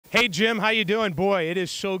Hey, Jim, how you doing? Boy, it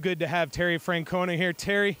is so good to have Terry Francona here.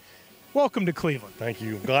 Terry, welcome to Cleveland. Thank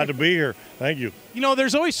you. Glad to be here. Thank you. You know,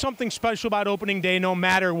 there's always something special about opening day no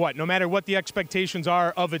matter what the expectations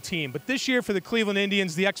are of a team. But this year for the Cleveland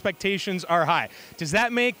Indians, the expectations are high. Does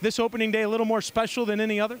that make this opening day a little more special than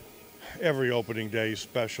any other? Every opening day is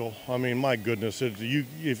special. I mean, my goodness,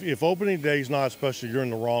 if opening day is not special, you're in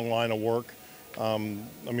the wrong line of work. I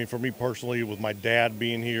mean, for me personally, with my dad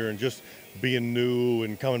being here and just being new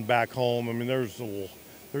and coming back home, I mean,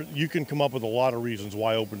 you can come up with a lot of reasons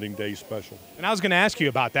why opening day is special. And I was going to ask you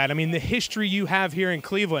about that. I mean, the history you have here in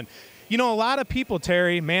Cleveland. You know, a lot of people,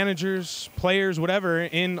 Terry, managers, players, whatever,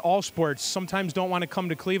 in all sports sometimes don't want to come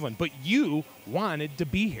to Cleveland, but you wanted to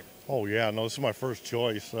be here. Oh, yeah, no, this is my first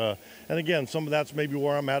choice. And again, some of that's maybe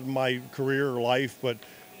where I'm at in my career or life, but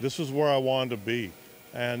this is where I wanted to be.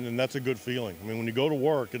 And that's a good feeling. I mean, when you go to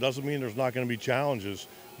work, it doesn't mean there's not going to be challenges,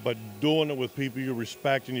 but doing it with people you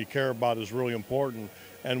respect and you care about is really important.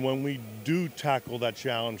 And when we do tackle that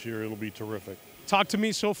challenge here, it'll be terrific. Talk to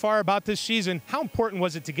me so far about this season. How important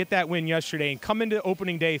was it to get that win yesterday and come into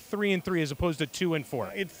opening day 3-3 as opposed to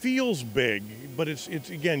 2-4? It feels big, but it's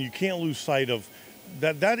again, you can't lose sight of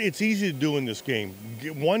that. It's easy to do in this game.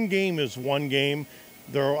 One game is one game.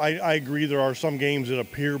 I agree there are some games that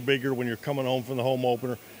appear bigger when you're coming home from the home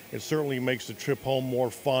opener. It certainly makes the trip home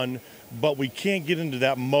more fun, but we can't get into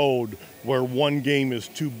that mode where one game is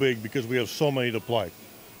too big because we have so many to play.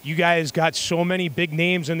 You guys got so many big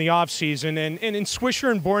names in the offseason, and in Swisher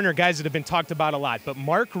and Bourne are guys that have been talked about a lot. But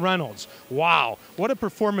Mark Reynolds, wow, what a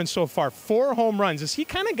performance so far. 4 home runs. Is he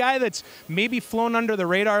kind of guy that's maybe flown under the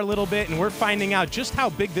radar a little bit, and we're finding out just how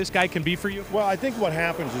big this guy can be for you? Well, I think what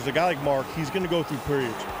happens is a guy like Mark, he's going to go through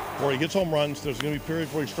periods where he gets home runs. There's going to be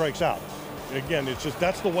periods where he strikes out. Again, it's just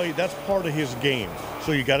that's part of his game.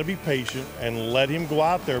 So you got to be patient and let him go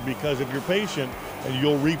out there, because if you're patient, and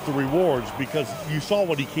you'll reap the rewards, because you saw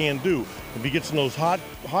what he can do. If he gets in those hot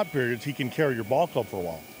periods, he can carry your ball club for a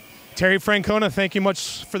while. Terry Francona, thank you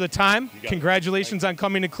much for the time. Congratulations on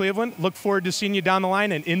coming to Cleveland. Look forward to seeing you down the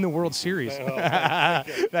line and in the World Series.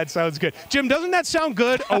 That sounds good. Jim, doesn't that sound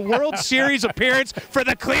good? A World Series appearance for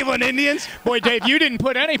the Cleveland Indians? Boy, Dave, you didn't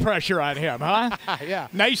put any pressure on him, huh? Yeah.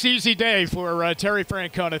 Nice, easy day for Terry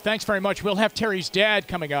Francona. Thanks very much. We'll have Terry's dad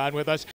coming on with us.